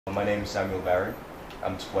My name is Barrie.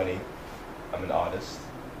 I'm 20. I'm an artist.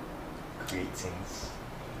 Create things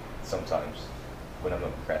sometimes when I'm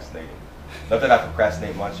not procrastinating. Not that I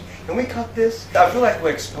procrastinate much. Can we cut this? I feel like we're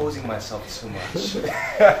exposing myself too much.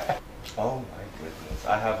 Oh my goodness,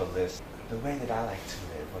 I have a list. The way that I like to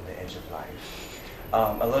live on the edge of life.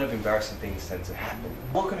 A lot of embarrassing things tend to happen.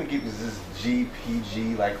 What can we give this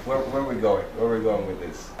GPG? Like, where are we going? Where are we going with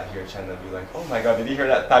this? I hear Chandler be like, oh my god, did you hear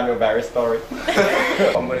that Samuel Barrie story?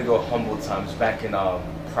 I'm gonna go humble times back in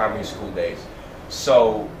primary school days.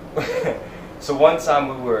 So, so one time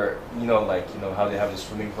we were, how they have the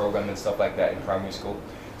swimming program and stuff like that in primary school.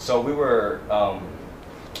 So we were,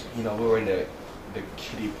 we were in the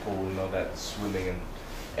kiddie pool, that swimming and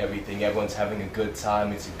everything. Everyone's having a good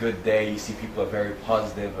time. It's a good day. You see people are very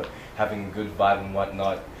positive, having a good vibe and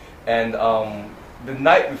whatnot. And the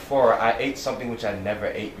night before, I ate something which I never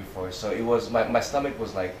ate before. So it was my stomach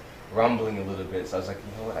was like rumbling a little bit. So I was like,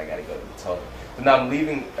 you know what, I gotta go to the toilet. But now I'm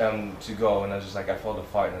leaving to go, and I was just like, I felt a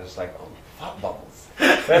fart, and I was just like, oh, fart bubbles.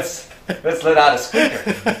 Let's let out a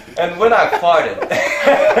squeaker. And when I farted.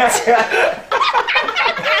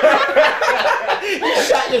 You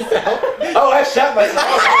shot yourself. Oh, I shot myself.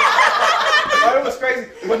 Oh, it was crazy.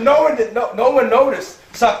 But no one noticed.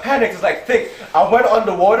 So I panicked. It's like, think. I went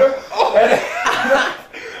underwater and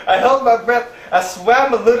I held my breath. I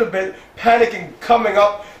swam a little bit, panicking, coming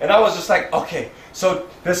up, and I was just like, okay, so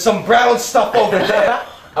there's some brown stuff over there.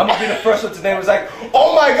 I'm gonna be the first one to name. It was like,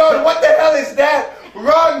 oh my god, what the hell is that?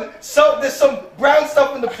 Run! So there's some brown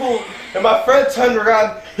stuff in the pool. And my friend turned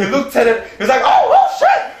around, he looked at it, he was like, oh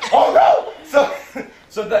shit! Oh no!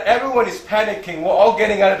 So that everyone is panicking, we're all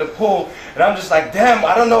getting out of the pool, and I'm just like, damn,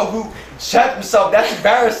 I don't know who shot himself, that's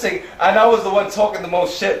embarrassing. And I was the one talking the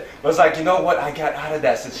most shit. I was like, you know what, I got out of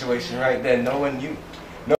that situation right there, no one knew.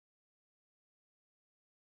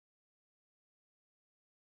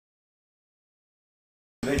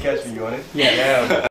 Did they catch me on it? Yeah. Damn.